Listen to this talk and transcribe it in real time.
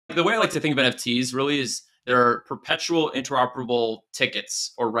The way I like to think of NFTs really is they're perpetual interoperable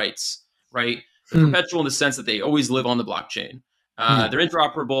tickets or rights, right? They're perpetual in the sense that they always live on the blockchain. They're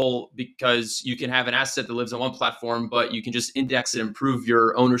interoperable because you can have an asset that lives on one platform, but you can just index it and prove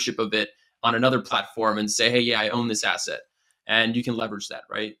your ownership of it on another platform and say, hey, yeah, I own this asset. And you can leverage that,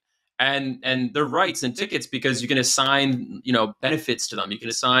 right? And they're rights and tickets because you can assign, benefits to them. You can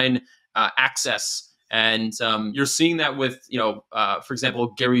assign access. And you're seeing that with, for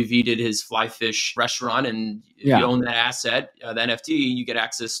example, Gary Vee did his Fly Fish restaurant. And if you own that asset, the NFT, you get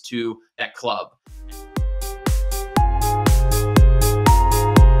access to that club.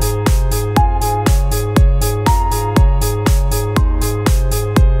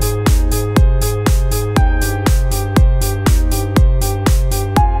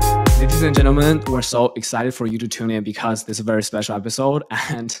 Ladies and gentlemen, we're so excited for you to tune in because this is a very special episode.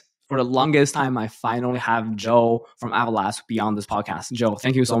 And for the longest time, I finally have Joe from Ava Labs be on this podcast. Joe,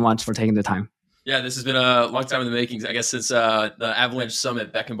 thank you so much for taking the time. Yeah, this has been a long time in the making, I guess, since the Avalanche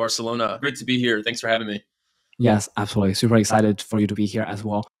Summit back in Barcelona. Great to be here. Thanks for having me. Yes, absolutely. Super excited for you to be here as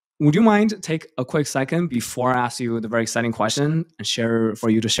well. Would you mind take a quick second before I ask you the very exciting question and share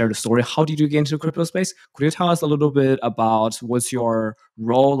the story? How did you get into the crypto space? Could you tell us a little bit about what's your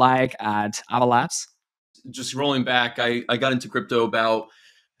role like at Ava Labs? Just rolling back, I got into crypto about,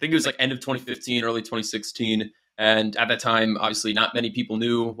 I think it was like end of 2015, early 2016. And at that time, obviously not many people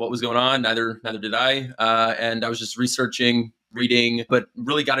knew what was going on. Neither did I. And I was just researching, reading, but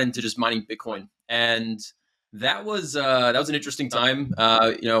really got into just mining Bitcoin. And that was an interesting time.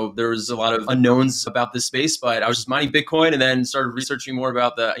 There was a lot of unknowns about this space, but I was just mining Bitcoin and then started researching more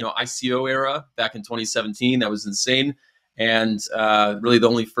about the ICO era back in 2017. That was insane. And really the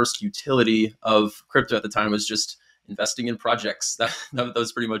only first utility of crypto at the time was just investing in projects. That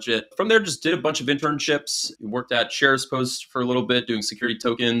was pretty much it. From there, just did a bunch of internships, worked at Shares Post for a little bit, doing security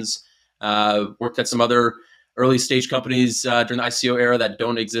tokens, worked at some other early stage companies during the ICO era that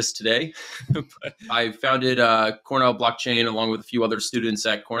don't exist today. But I founded Cornell Blockchain along with a few other students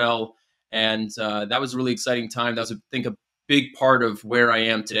at Cornell. And that was a really exciting time. That was, I think, a big part of where I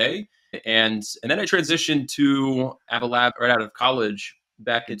am today. And then I transitioned to Ava Lab right out of college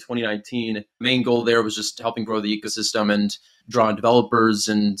back in 2019. Main goal there was just helping grow the ecosystem and draw on developers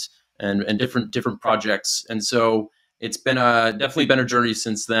and different projects. And so it's been definitely been a journey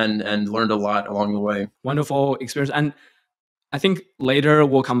since then and learned a lot along the way. Wonderful experience. And I think later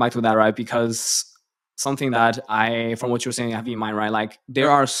we'll come back to that, right? Because something that from what you're saying, I have in mind, right? Like there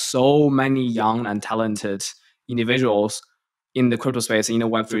are so many young and talented individuals in the crypto space, in the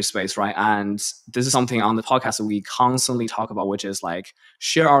Web3 space, right? And this is something on the podcast that we constantly talk about, which is like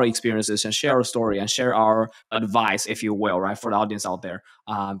share our experiences and share our story and share our advice, if you will, right? For the audience out there.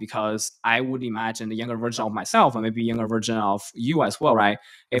 Because I would imagine the younger version of myself and maybe younger version of you as well, right?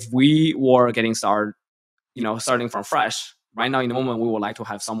 If we were getting started, starting from fresh, right now in the moment, we would like to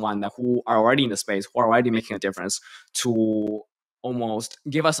have someone who are already in the space, who are already making a difference to almost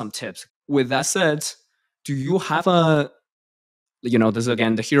give us some tips. With that said, do you have this is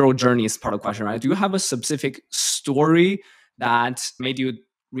again, the hero journey is part of the question, right? Do you have a specific story that made you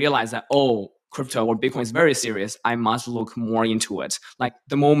realize that, crypto or Bitcoin is very serious, I must look more into it? Like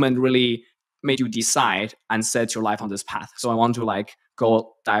the moment really made you decide and set your life on this path. So I want to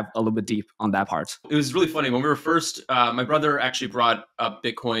go dive a little bit deep on that part. It was really funny. When we were first, my brother actually brought up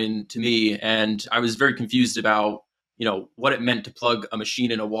Bitcoin to me and I was very confused about what it meant to plug a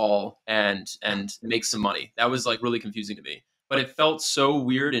machine in a wall and make some money. That was really confusing to me. But it felt so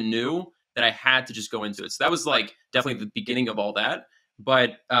weird and new that I had to just go into it. So that was definitely the beginning of all that.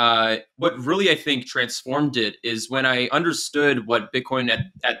 But what really, I think, transformed it is when I understood what Bitcoin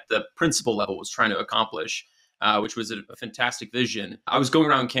at the principal level was trying to accomplish, which was a fantastic vision. I was going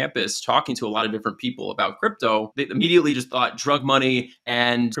around campus talking to a lot of different people about crypto. They immediately just thought drug money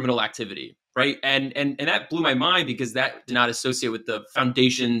and criminal activity, right? And that blew my mind because that did not associate with the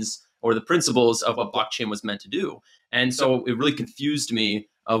foundations or the principles of what blockchain was meant to do. And so it really confused me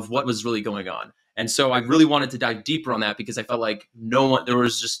of what was really going on. And so I really wanted to dive deeper on that because I felt like there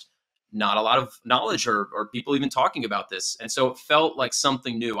was just not a lot of knowledge or people even talking about this. And so it felt like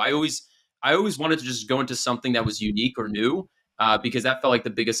something new. I always wanted to just go into something that was unique or new because that felt like the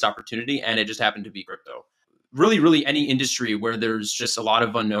biggest opportunity. And it just happened to be crypto. Really any industry where there's just a lot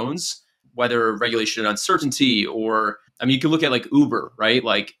of unknowns, whether regulation and uncertainty or, you can look at Uber, right?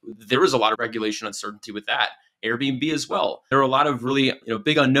 There was a lot of regulation uncertainty with that. Airbnb as well. There are a lot of really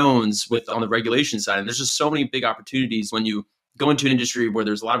big unknowns on the regulation side. And there's just so many big opportunities when you go into an industry where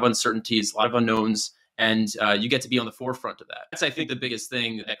there's a lot of uncertainties, a lot of unknowns, and you get to be on the forefront of that. That's, I think, the biggest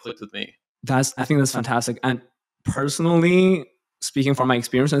thing that clicked with me. I think that's fantastic. And personally, speaking from my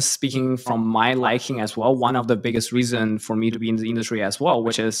experience and speaking from my liking as well, one of the biggest reasons for me to be in the industry as well,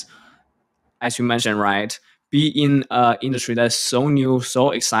 which is, as you mentioned, right, be in an industry that's so new,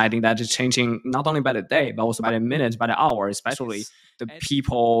 so exciting, that is changing not only by the day, but also by the minute, by the hour, especially the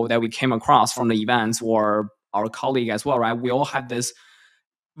people that we came across from the events or our colleague as well, right? We all have this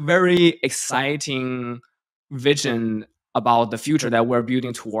very exciting vision about the future that we're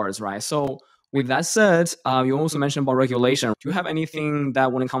building towards, right? So with that said, you also mentioned about regulation. Do you have anything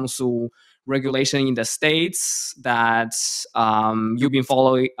that when it comes to regulation in the States that you've been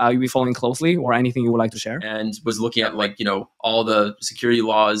following closely, or anything you would like to share? And was looking at like, all the security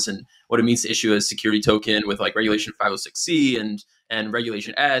laws and what it means to issue a security token with like regulation 506C and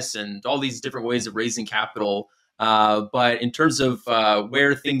regulation S and all these different ways of raising capital. But in terms of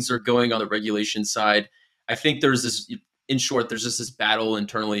where things are going on the regulation side, I think there's this, in short, there's just this battle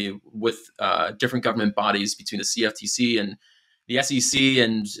internally with different government bodies between the CFTC and the SEC,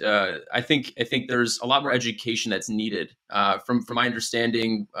 and I think there's a lot more education that's needed. From my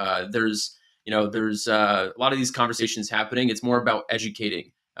understanding, there's a lot of these conversations happening. It's more about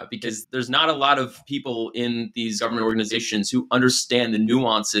educating. Because there's not a lot of people in these government organizations who understand the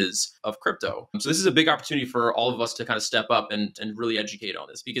nuances of crypto. So this is a big opportunity for all of us to kind of step up and really educate on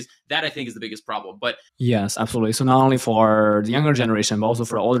this, because that I think is the biggest problem. But yes, absolutely. So not only for the younger generation, but also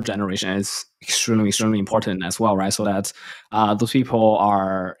for the older generation, it's extremely, extremely important as well, right? So that those people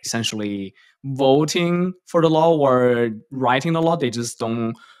are essentially voting for the law or writing the law. They just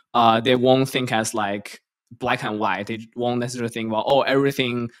don't, they won't think as like black and white. They won't necessarily think about, oh,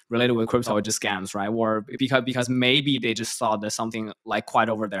 everything related with crypto are just scams, right? Or because maybe they just thought there's something like quite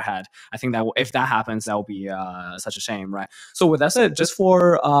over their head. I think that if that happens, that will be such a shame, right? So with that said, just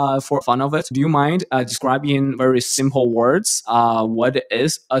for fun of it, do you mind describing in very simple words what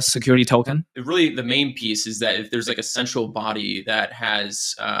is a security token? Really, the main piece is that if there's like a central body that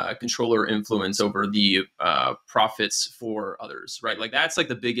has control or influence over the profits for others, right? Like that's like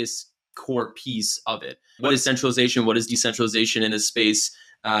the biggest core piece of it. What is centralization? What is decentralization in this space?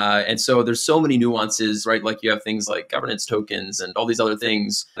 And so there's so many nuances, right? Like you have things like governance tokens and all these other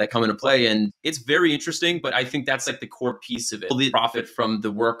things that come into play. And it's very interesting, but I think that's like the core piece of it. The profit from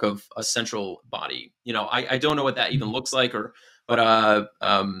the work of a central body. I don't know what that even looks like, but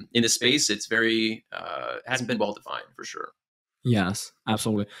in the space, it's very, hasn't been well defined for sure. Yes,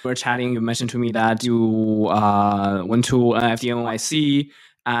 absolutely. We were chatting, you mentioned to me that you went to NFTNYC,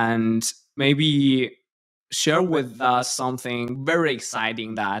 and maybe share with us something very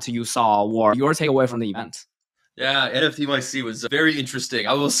exciting that you saw or your takeaway from the event. Yeah, NFTNYC was very interesting.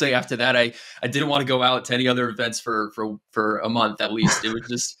 I will say after that, I didn't want to go out to any other events for a month at least. It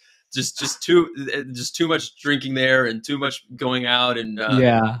was just too much drinking there and too much going out and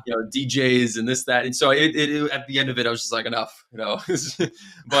DJs and this, that. And so it at the end of it, I was just like, enough,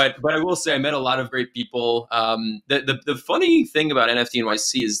 but I will say I met a lot of great people. The funny thing about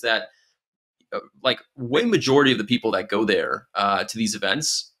NFTNYC is that like way majority of the people that go there to these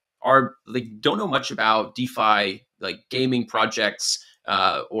events are like don't know much about DeFi, like gaming projects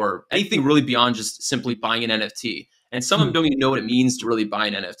or anything really beyond just simply buying an NFT. And some of them don't even know what it means to really buy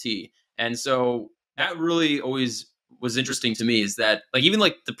an NFT. And so that really always was interesting to me, is that like even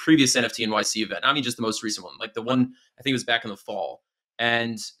like the previous NFTNYC event, I mean just the most recent one, like the one I think was back in the fall.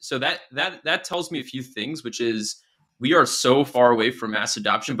 And so that tells me a few things, which is we are so far away from mass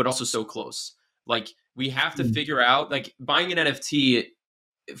adoption, but also so close. Like we have to figure out, like buying an NFT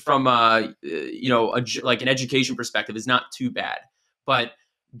from like an education perspective is not too bad, but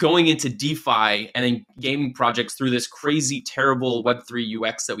going into DeFi and then gaming projects through this crazy, terrible Web3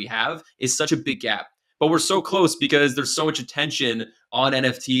 UX that we have is such a big gap. But we're so close because there's so much attention on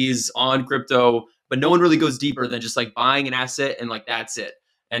NFTs, on crypto, but no one really goes deeper than just like buying an asset and like that's it.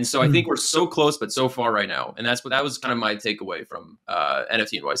 And so I think we're so close, but so far right now. And that was kind of my takeaway from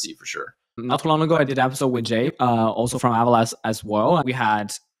NFTNYC for sure. Not too long ago, I did an episode with Jay, also from Ava Labs as well. We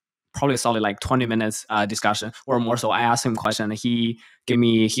had probably solid like 20 minutes discussion or more. So I asked him a question. He gave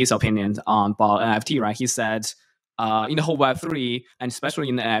me his opinion on about NFT, right? He said in the whole Web3, and especially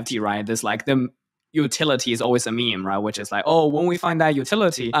in the NFT, right, there's like the utility is always a meme, right? Which is like, oh, when we find that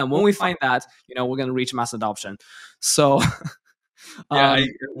utility, and when we find that, we're going to reach mass adoption. So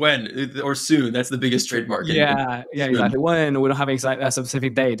when or soon, that's the biggest trademark. Yeah, exactly. When we don't have a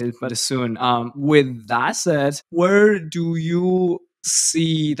specific date, but it's soon. With that said, where do you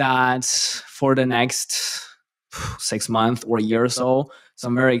see that for the next 6 months or a year or so?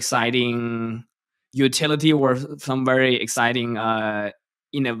 Some very exciting utility or some very exciting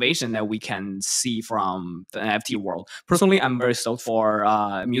innovation that we can see from the NFT world. Personally, I'm very stoked for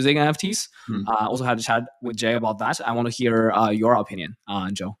music NFTs. Also had a chat with Jay about that. I want to hear your opinion,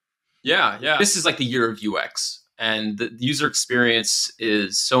 Joe. Yeah. This is like the year of UX, and the user experience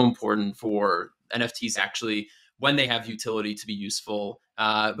is so important for NFTs actually when they have utility to be useful,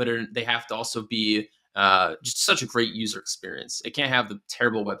 but they have to also be just such a great user experience. It can't have the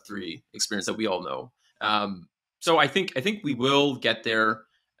terrible Web3 experience that we all know. So I think we will get there.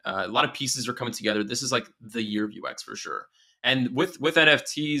 A lot of pieces are coming together. This is like the year of UX for sure. And with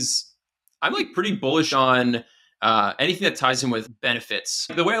NFTs, I'm like pretty bullish on anything that ties in with benefits.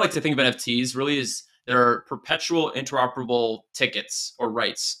 The way I like to think of NFTs really is they're perpetual interoperable tickets or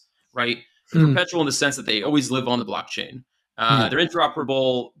rights, right? They're perpetual in the sense that they always live on the blockchain. They're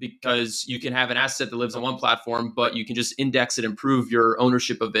interoperable because you can have an asset that lives on one platform, but you can just index it and prove your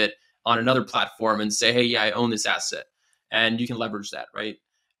ownership of it on another platform and say, hey, yeah, I own this asset. And you can leverage that, right?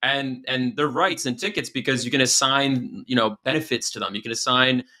 And they're rights and tickets because you can assign, benefits to them. You can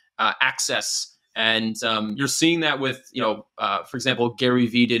assign access. And you're seeing that with, for example, Gary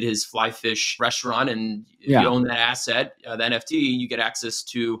Vee did his Fly Fish restaurant. And if you own that asset, the NFT, you get access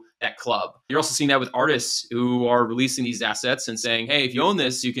to that club. You're also seeing that with artists who are releasing these assets and saying, hey, if you own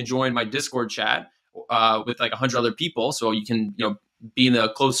this, you can join my Discord chat with like 100 other people. So you can, be in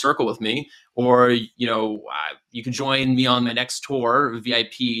a closed circle with me, or, you can join me on my next tour,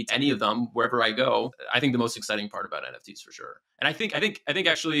 VIP, any of them, wherever I go. I think the most exciting part about NFTs for sure. And I think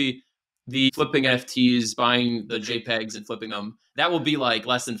actually, the flipping NFTs, buying the JPEGs and flipping them, that will be like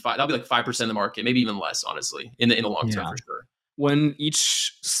less than that'll be like 5% of the market, maybe even less, honestly, in the long term for sure. When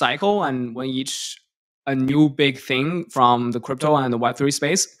each cycle and a new big thing from the crypto and the Web3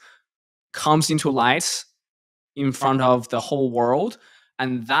 space comes into light in front of the whole world,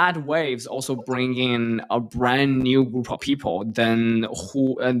 and that waves also bring in a brand new group of people than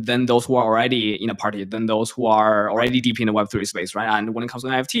those who are already in a party, than those who are already deep in the Web3 space, right? And when it comes to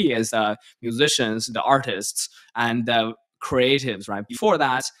NFT, is the musicians, the artists, and the creatives, right? Before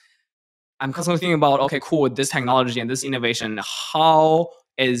that, I'm constantly thinking about, okay, cool, this technology and this innovation, how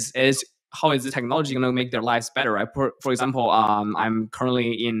is the technology going to make their lives better, right? For example, I'm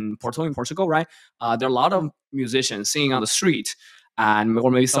currently in Porto, in Portugal, right? There are a lot of musicians singing on the street,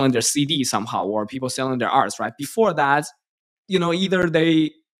 or maybe selling their CD somehow, or people selling their arts, right? Before that, either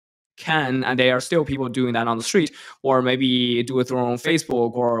they can, and they are still people doing that on the street, or maybe do it through on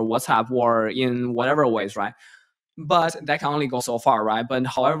Facebook or WhatsApp or in whatever ways, right? But that can only go so far, right? But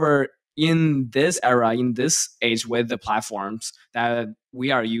however, in this era, in this age, with the platforms that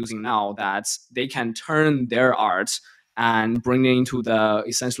we are using now, that they can turn their art and bring it into the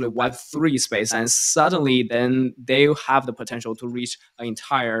essentially Web3 space, and suddenly then they have the potential to reach an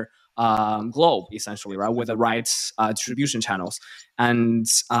entire globe, essentially, right, with the right distribution channels. And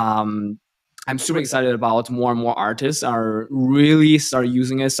I'm super excited about more and more artists are really start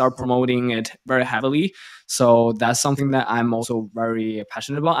using it, start promoting it very heavily. So that's something that I'm also very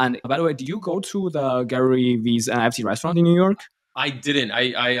passionate about. And by the way, did you go to the Gary Vee's NFT restaurant in New York? I didn't.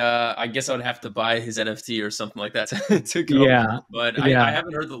 I guess I would have to buy his NFT or something like that to go. Yeah, But I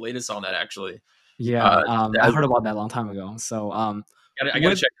haven't heard the latest on that actually. Yeah, I heard about that a long time ago. So I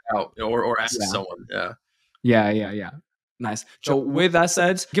gotta check it out or ask someone. Yeah. Nice. So with that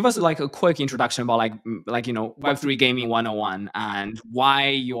said, give us like a quick introduction about like Web3 gaming 101 and why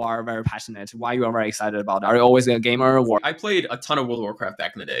you are very passionate, why you are very excited about it. Are you always a gamer? Or I played a ton of World of Warcraft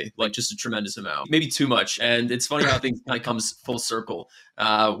back in the day, like just a tremendous amount, maybe too much. And it's funny how things kind of comes full circle,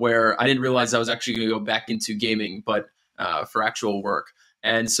 where I didn't realize I was actually going to go back into gaming, but for actual work.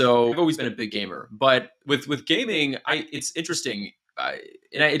 And so I've always been a big gamer, but with gaming, it's interesting.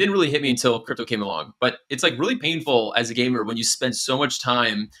 And it didn't really hit me until crypto came along, but it's like really painful as a gamer when you spend so much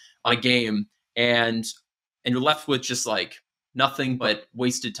time on a game and you're left with just like nothing but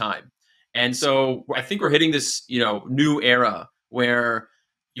wasted time. And so I think we're hitting this, new era where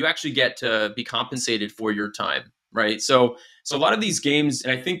you actually get to be compensated for your time, right? So a lot of these games,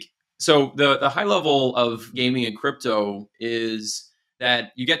 and I think so the high level of gaming and crypto is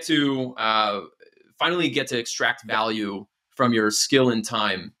that you get to finally get to extract value from your skill and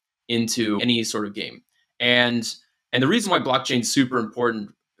time into any sort of game. And the reason why blockchain is super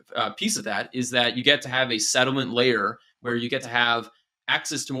important piece of that is that you get to have a settlement layer where you get to have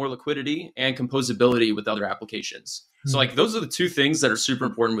access to more liquidity and composability with other applications. So like those are the two things that are super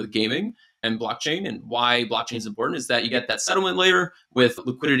important with gaming and blockchain, and why blockchain is important is that you get that settlement layer with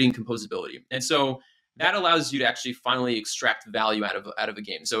liquidity and composability. And so that allows you to actually finally extract value out of a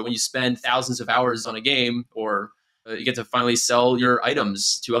game. So when you spend thousands of hours on a game or you get to finally sell your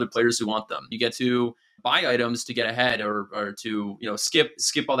items to other players who want them. You get to buy items to get ahead, or to, you know, skip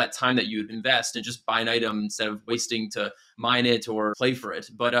all that time that you'd invest and just buy an item instead of wasting to mine it or play for it.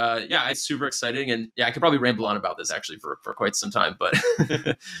 But yeah, it's super exciting, and yeah, I could probably ramble on about this actually for quite some time. But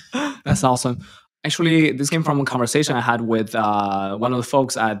That's awesome. Actually, this came from a conversation I had with one of the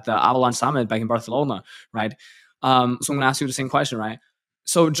folks at the Avalanche Summit back in Barcelona, right? So I'm going to ask you the same question, right?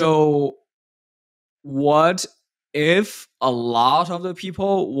 So, Joe, what if a lot of the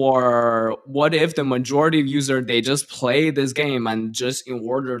people were, what if the majority of users, they just play this game and just in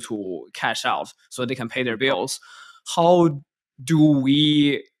order to cash out so they can pay their bills? How do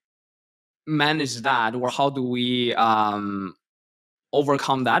we manage that, or how do we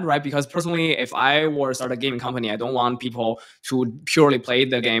overcome that, right? Because personally, if I were to start a gaming company, I don't want people to purely play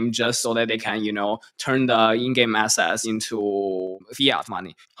the game just so that they can, you know, turn the in-game assets into fiat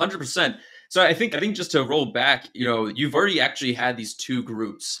money. 100%. So I think just to roll back, you know, you've already actually had these two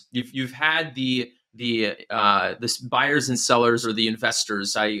groups. You've had the buyers and sellers, or the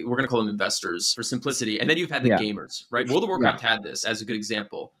investors. We're going to call them investors for simplicity. And then you've had the gamers, right? World of Warcraft had this as a good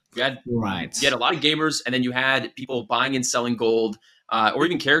example. You had a lot of gamers, and then you had people buying and selling gold, or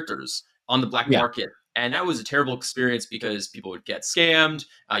even characters on the black market. And that was a terrible experience because people would get scammed.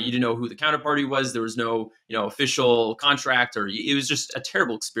 You didn't know who the counterparty was. There was no, you know, official contract, or it was just a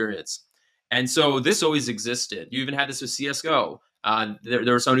terrible experience. And so this always existed. You even had this with CSGO.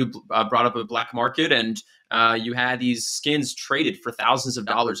 There was someone who brought up a black market, and you had these skins traded for thousands of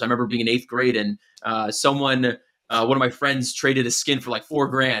dollars. I remember being in 8th grade, and one of my friends traded a skin for like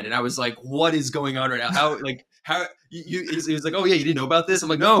 $4,000, and I was like, "What is going on right now? How?" He was like, "Oh yeah, you didn't know about this?" I'm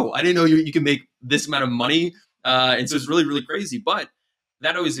like, "No, I didn't know you can make this amount of money." And so it's really, really crazy. But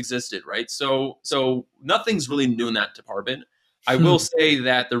that always existed, right? So nothing's really new in that department. I will say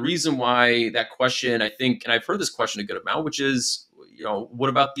that the reason why that question, I think, and I've heard this question a good amount, which is, you know,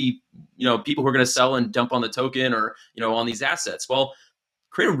 what about the, you know, people who are going to sell and dump on the token, or, you know, on these assets? Well,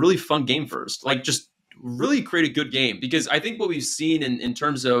 create a really fun game first. Like, just really create a good game, because I think what we've seen in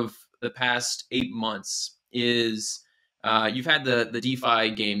terms of the past 8 months is you've had the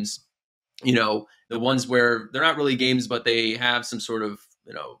DeFi games, you know, the ones where they're not really games, but they have some sort of,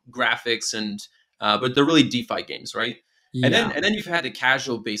 you know, graphics, and but they're really DeFi games, right? And then you've had the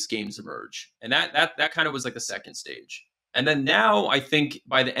casual based games emerge, and that kind of was like the second stage. And then now I think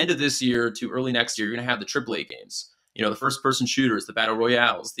by the end of this year to early next year, you're going to have the AAA games, you know, the first person shooters, the battle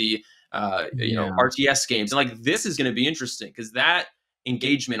royales, the you know, RTS games. And like, this is going to be interesting because that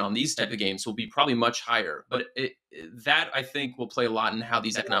engagement on these type of games will be probably much higher. But that I think will play a lot in how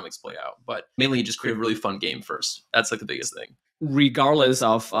these economics play out. But mainly just create a really fun game first. That's like the biggest thing. Regardless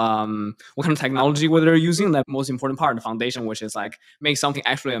of what kind of technology whether they're using, the most important part, the foundation, which is like make something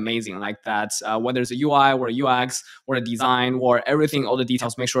actually amazing, like that, whether it's a UI or a UX or a design or everything, all the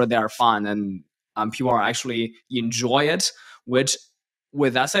details, make sure they are fun and people are actually enjoy it. Which,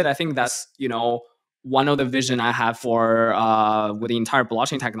 with that said, I think that's, you know, one of the vision I have for with the entire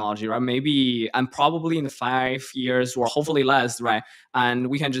blockchain technology, right? Maybe, and probably in 5 years or hopefully less, right?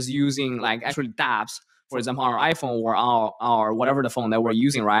 And we can just using like actually dApps, for example, our iPhone or our whatever the phone that we're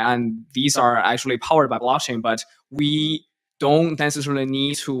using, right? And these are actually powered by blockchain, but we don't necessarily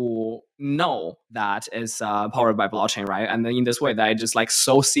need to know that it's powered by blockchain, right? And then in this way, that just like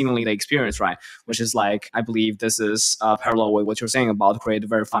so seamlessly the experience, right? Which is like, I believe this is parallel with what you're saying about create a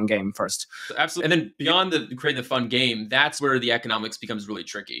very fun game first. Absolutely. And then beyond the creating the fun game, that's where the economics becomes really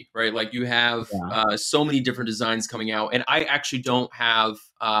tricky, right? Like you have so many different designs coming out, and I actually don't have.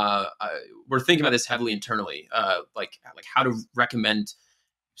 We're thinking about this heavily internally, like how to recommend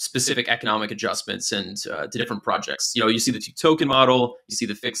specific economic adjustments and to different projects. You know, you see the two token model, you see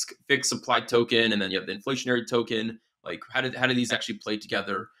the fixed supply token, and then you have the inflationary token. Like how do these actually play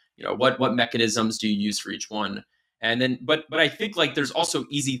together? You know, what mechanisms do you use for each one? And then, but I think like there's also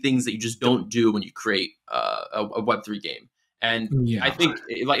easy things that you just don't do when you create a Web3 game. And I think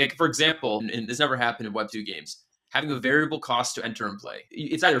like for example, and this never happened in Web2 games, having a variable cost to enter and play.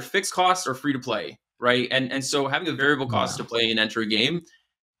 It's either fixed cost or free to play, right? And so having a variable cost to play and enter a game,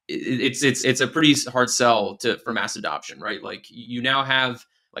 it's a pretty hard sell for mass adoption, right? Like you now have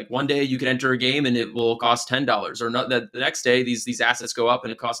like one day you can enter a game and it will cost $10, or not the next day these assets go up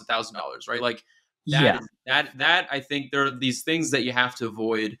and it costs $1,000, right? Like that I think there are these things that you have to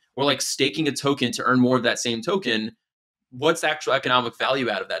avoid, or like staking a token to earn more of that same token. What's the actual economic value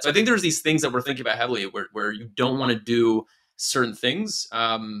out of that? So I think there's these things that we're thinking about heavily where you don't want to do certain things.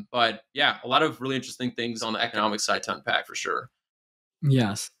 But yeah, a lot of really interesting things on the economic side to unpack for sure.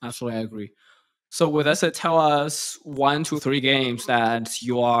 Yes, absolutely, I agree. So with that said, tell us 1, 2, 3 games that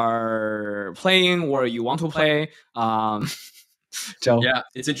you are playing or you want to play. Joe. Yeah,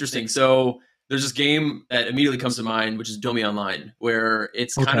 it's interesting. So there's this game that immediately comes to mind, which is Domi Online, where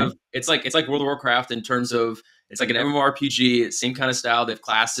it's kind Okay. of it's like World of Warcraft in terms of it's like an MMORPG, same kind of style. They have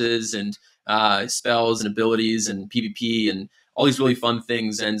classes and spells and abilities and PvP and all these really fun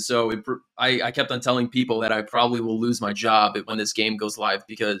things. And so I kept on telling people that I probably will lose my job when this game goes live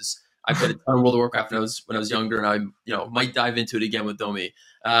because I played a ton of World of Warcraft when I was younger, and I might dive into it again with Domi.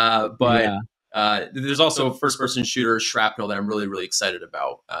 But Yeah. there's also a first-person shooter, Shrapnel, that I'm really, really excited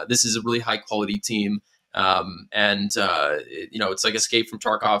about. This is a really high-quality team, it's like Escape from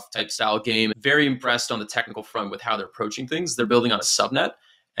Tarkov type style game. Very impressed on the technical front with how they're approaching things. They're building on a subnet,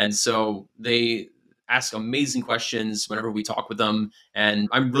 and so they ask amazing questions whenever we talk with them, and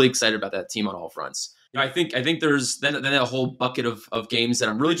I'm really excited about that team on all fronts. I think there's then a whole bucket of games that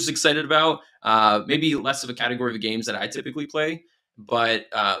I'm really just excited about. Maybe less of a category of games that I typically play, but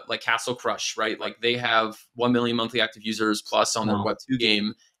like Castle Crush, right? Like they have 1 million monthly active users plus on their Wow. Web2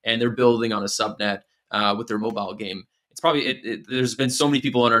 game, and they're building on a subnet with their mobile game. It's probably there's been so many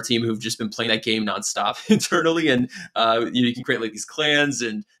people on our team who've just been playing that game nonstop internally, and you can create like these clans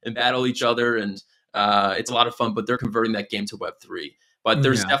and battle each other, and it's a lot of fun. But they're converting that game to Web3. But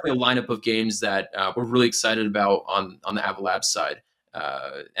there's Yeah. definitely a lineup of games that we're really excited about on the Ava Labs side.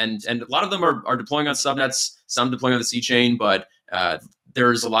 And a lot of them are deploying on subnets, some deploying on the C chain, but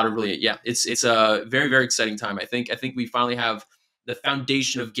there's a lot of really, it's a very, very exciting time. I think we finally have the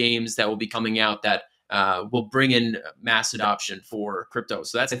foundation of games that will be coming out that will bring in mass adoption for crypto.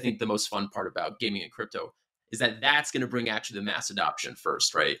 So that's, I think, the most fun part about gaming and crypto is that that's going to bring actually the mass adoption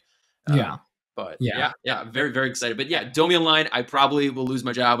first, right? Yeah. But Yeah. yeah, very, very excited. But yeah, Domi Online, I probably will lose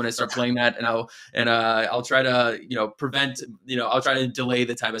my job when I start playing that, and I'll try to prevent, I'll try to delay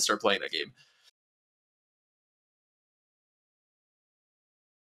the time I start playing that game.